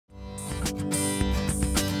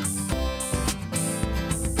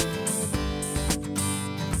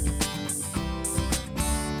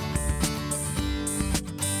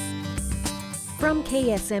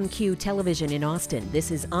KSMQ Television in Austin,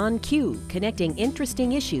 this is On Cue, connecting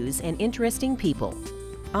interesting issues and interesting people.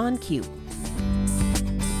 On Cue.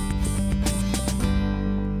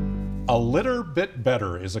 A Litter Bit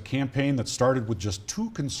Better is a campaign that started with just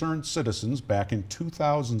 2 concerned citizens back in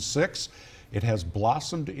 2006. It has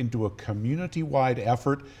blossomed into a community-wide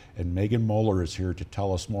effort, and Megan Moeller is here to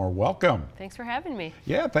tell us more. Welcome. Thanks for having me.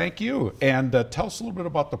 Yeah, thank you. And tell us a little bit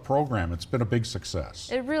about the program. It's been a big success.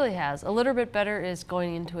 It really has. A Litter Bit Better is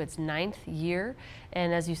going into its 9th year,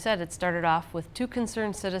 and as you said, it started off with 2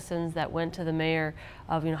 concerned citizens that went to the mayor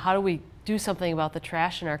of, how do we do something about the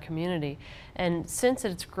trash in our community? And since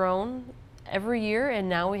it's grown every year, and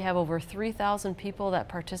now we have over 3,000 people that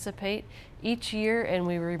participate each year, and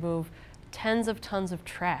we remove tens of tons of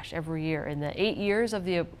trash every year. In the 8 years of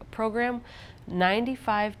the program,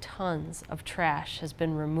 95 tons of trash has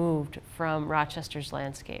been removed from Rochester's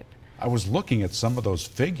landscape. I was looking at some of those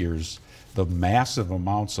figures, the massive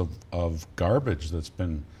amounts of garbage that's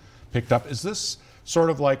been picked up. Is this sort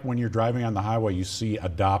of like when you're driving on the highway, you see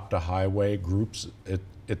Adopt a Highway groups?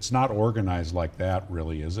 It's not organized like that,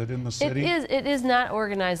 really, is it, in the city? It is not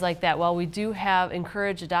organized like that. While we do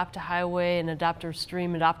encourage Adopt a Highway and Adopt a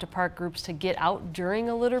Stream, Adopt a Park groups to get out during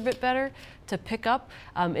A Litter Bit Better to pick up,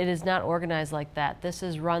 it is not organized like that. This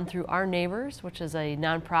is run through Our Neighbors, which is a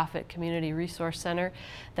nonprofit community resource center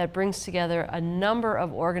that brings together a number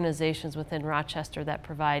of organizations within Rochester that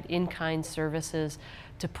provide in-kind services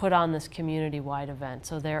to put on this community-wide event.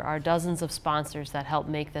 So there are dozens of sponsors that help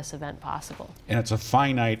make this event possible. And it's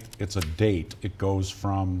it's a date. It goes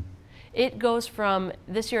from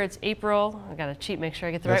this year it's April, I gotta cheat, make sure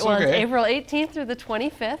I get the That's right one. okay. It's April 18th through the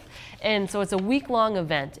 25th. And so it's a week-long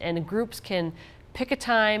event, and groups can pick a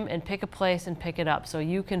time and pick a place and pick it up. So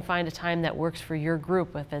you can find a time that works for your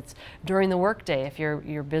group. If it's during the workday, if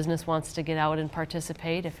your business wants to get out and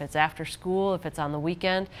participate, if it's after school, if it's on the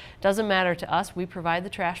weekend, doesn't matter to us. We provide the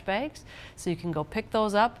trash bags, so you can go pick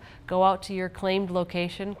those up, go out to your claimed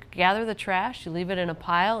location, gather the trash, you leave it in a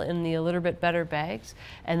pile in the A Litter Bit Better bags,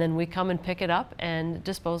 and then we come and pick it up and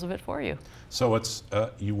dispose of it for you. So it's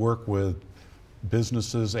you work with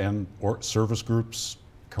businesses or service groups,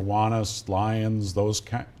 Kiwanis, Lions, those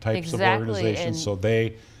types of organizations. So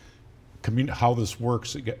how this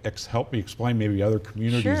works, help me explain, maybe other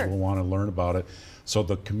communities will want to learn about it. So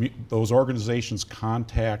those organizations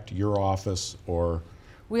contact your office, or?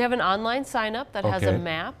 We have an online sign-up that has a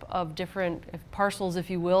map of different parcels, if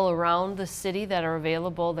you will, around the city that are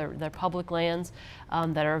available. They're public lands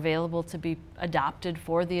that are available to be adopted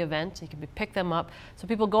for the event. You can pick them up. So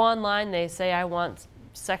people go online, they say, I want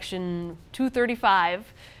section 235,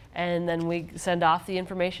 and then we send off the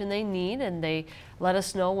information they need, and they let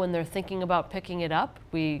us know when they're thinking about picking it up.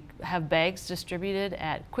 We have bags distributed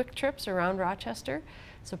at quick trips around Rochester,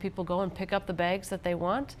 so people go and pick up the bags that they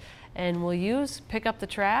want, and we'll pick up the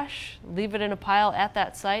trash, leave it in a pile at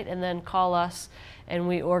that site, and then call us, and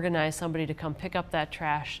we organize somebody to come pick up that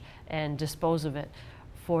trash and dispose of it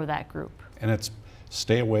for that group. And it's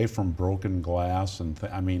stay away from broken glass and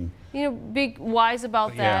be wise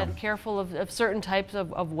about that. Yeah. Careful of certain types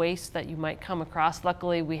of waste that you might come across.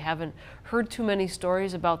 Luckily, we haven't heard too many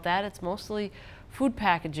stories about that. It's mostly food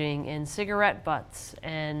packaging and cigarette butts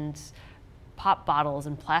and pop bottles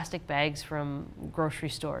and plastic bags from grocery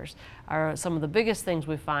stores are some of the biggest things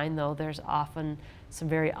we find, though there's often some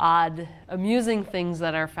very odd, amusing things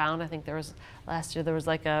that are found. I think last year there was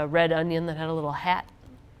like a red onion that had a little hat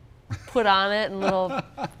put on it and little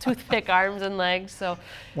toothpick arms and legs. So,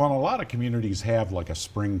 well, a lot of communities have like a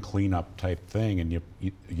spring cleanup type thing, and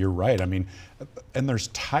you're right. I mean, and there's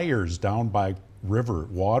tires down by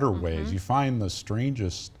waterways. You find the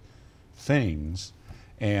strangest things,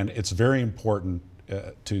 and it's very important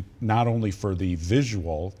to not only for the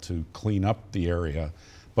visual to clean up the area,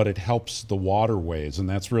 but it helps the waterways, and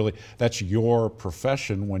that's your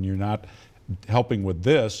profession. When you're not helping with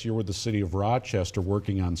this, you're with the City of Rochester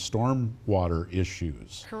working on stormwater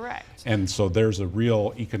issues. Correct. And so there's a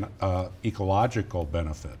real ecological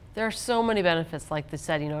benefit. There are so many benefits, like they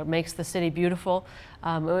said, it makes the city beautiful.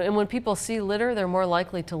 And when people see litter, they're more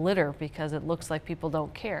likely to litter because it looks like people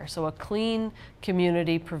don't care. So a clean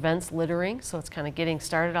community prevents littering, so it's kind of getting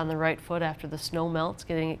started on the right foot after the snow melts,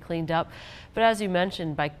 getting it cleaned up. But as you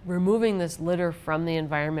mentioned, by removing this litter from the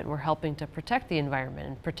environment, we're helping to protect the environment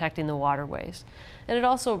and protecting the waterways. And it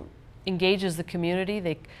also engages the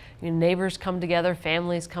community. Neighbors come together,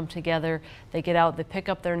 families come together, they get out, they pick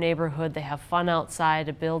up their neighborhood, they have fun outside,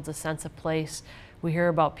 it builds a sense of place. We hear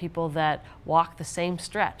about people that walk the same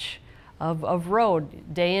stretch of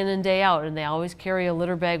road day in and day out, and they always carry a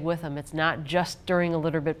litter bag with them. It's not just during a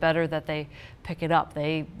Litter Bit Better that they pick it up.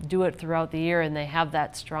 They do it throughout the year, and they have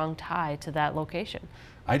that strong tie to that location.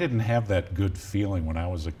 I didn't have that good feeling when I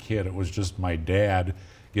was a kid. It was just my dad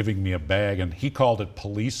giving me a bag, and he called it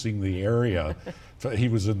policing the area. He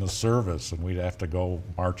was in the service, and we'd have to go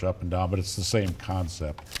march up and down, but it's the same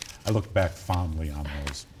concept. I look back fondly on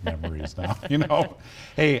those memories now, you know.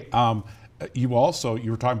 Hey, you were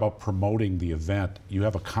talking about promoting the event. You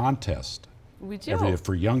have a contest. We do. Every year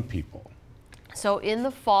for young people. So in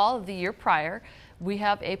the fall of the year prior, we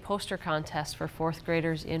have a poster contest for 4th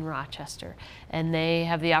graders in Rochester, and they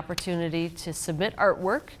have the opportunity to submit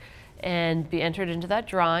artwork and be entered into that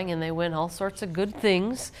drawing, and they win all sorts of good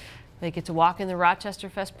things. They get to walk in the Rochester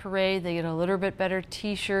Fest Parade. They get a Litter Bit Better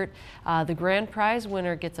t-shirt. The grand prize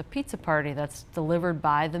winner gets a pizza party that's delivered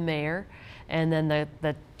by the mayor. And then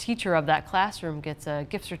the teacher of that classroom gets a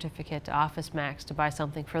gift certificate to Office Max to buy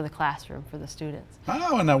something for the classroom for the students.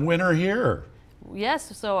 Oh, and a winner here.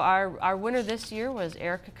 Yes, so our winner this year was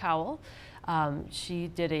Erica Cowell. She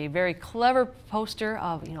did a very clever poster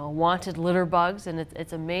of, wanted litter bugs, and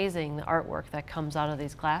it's amazing the artwork that comes out of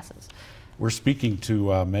these classes. We're speaking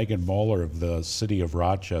to Megan Moeller of the City of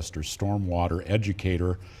Rochester, stormwater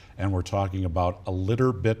educator, and we're talking about a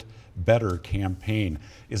Litter Bit Better campaign.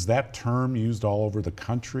 Is that term used all over the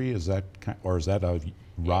country? Or is that a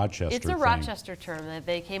Rochester It's a thing? Rochester term.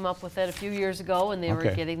 They came up with it a few years ago, and they were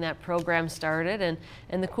getting that program started.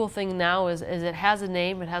 And the cool thing now is it has a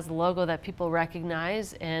name, it has a logo that people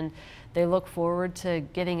recognize, and they look forward to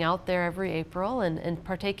getting out there every April and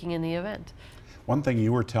partaking in the event. One thing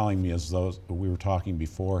you were telling me is we were talking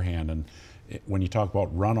beforehand, and when you talk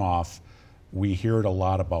about runoff, we hear it a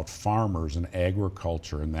lot about farmers and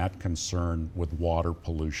agriculture and that concern with water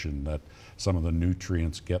pollution, that some of the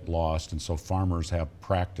nutrients get lost, and so farmers have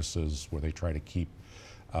practices where they try to keep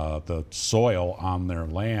the soil on their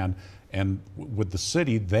land. And with the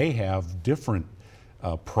city, they have different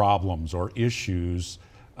problems or issues,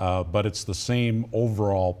 but it's the same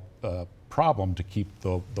overall problem to keep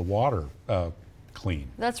the water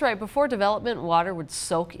clean. That's right. Before development, water would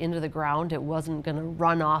soak into the ground. It wasn't going to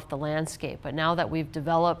run off the landscape. But now that we've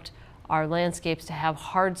developed our landscapes to have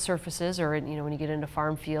hard surfaces, or when you get into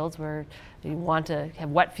farm fields where you want to have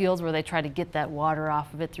wet fields where they try to get that water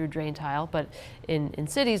off of it through drain tile, but in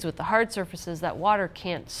cities with the hard surfaces, that water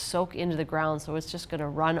can't soak into the ground, so it's just going to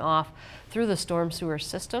run off through the storm sewer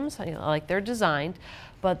systems, like they're designed,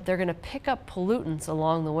 but they're going to pick up pollutants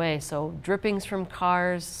along the way. So drippings from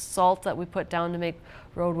cars, salt that we put down to make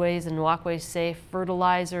roadways and walkways safe,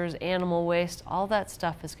 fertilizers, animal waste, all that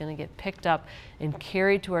stuff is going to get picked up and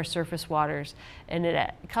carried to our surface waters. And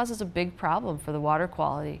it causes a big problem for the water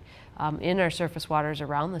quality in our surface waters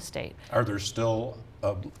around the state. Are there still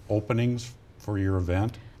openings for your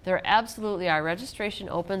event? There absolutely are. Registration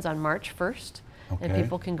opens on March 1st, and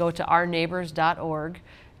people can go to ourneighbors.org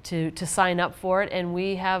to sign up for it. And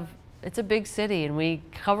it's a big city, and we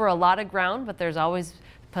cover a lot of ground, but there's always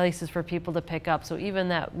places for people to pick up. So even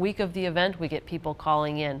that week of the event, we get people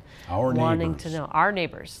calling in wanting to know. Our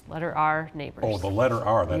neighbors, letter R, neighbors. Oh, the letter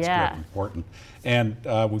R, that's good, important. And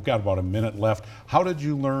we've got about a minute left. How did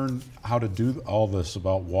you learn how to do all this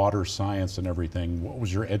about water science and everything? What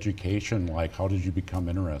was your education like? How did you become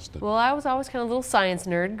interested? Well, I was always kind of a little science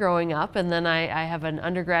nerd growing up, and then I have an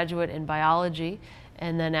undergraduate in biology.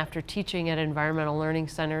 And then after teaching at environmental learning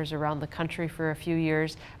centers around the country for a few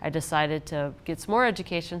years, I decided to get some more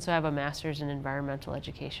education, so I have a master's in environmental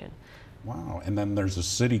education. Wow, and then there's a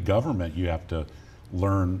city government you have to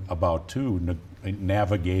learn about too,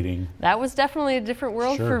 navigating. That was definitely a different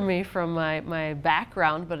world for me from my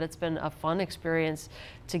background, but it's been a fun experience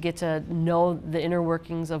to get to know the inner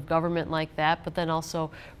workings of government like that, but then also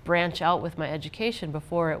branch out with my education.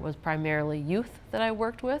 Before it was primarily youth that I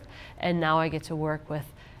worked with, and now I get to work with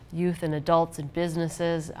youth and adults and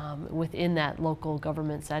businesses within that local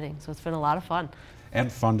government setting. So it's been a lot of fun. And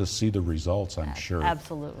fun to see the results, I'm sure.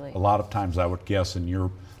 Absolutely. A lot of times I would guess in your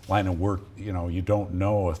line of work, you don't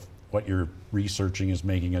know if what you're researching is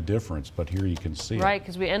making a difference, but here you can see it. Right,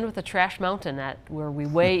 because we end with a trash mountain where we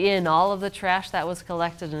weigh in all of the trash that was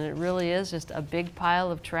collected, and it really is just a big pile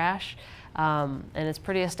of trash. And it's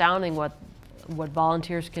pretty astounding what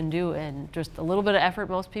volunteers can do, and just a little bit of effort.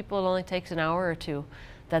 Most people, it only takes an hour or two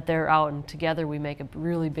that they're out, and together we make a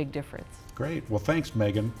really big difference. Great. Well, thanks,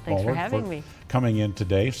 Megan. Thanks Moeller, for having me. Coming in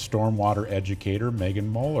today, stormwater educator Megan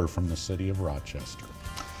Moeller from the City of Rochester.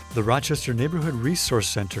 The Rochester Neighborhood Resource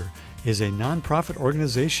Center is a nonprofit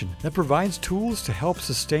organization that provides tools to help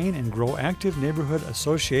sustain and grow active neighborhood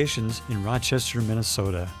associations in Rochester,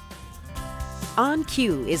 Minnesota. On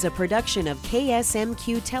Cue is a production of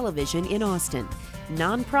KSMQ Television in Austin,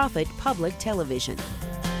 nonprofit public television.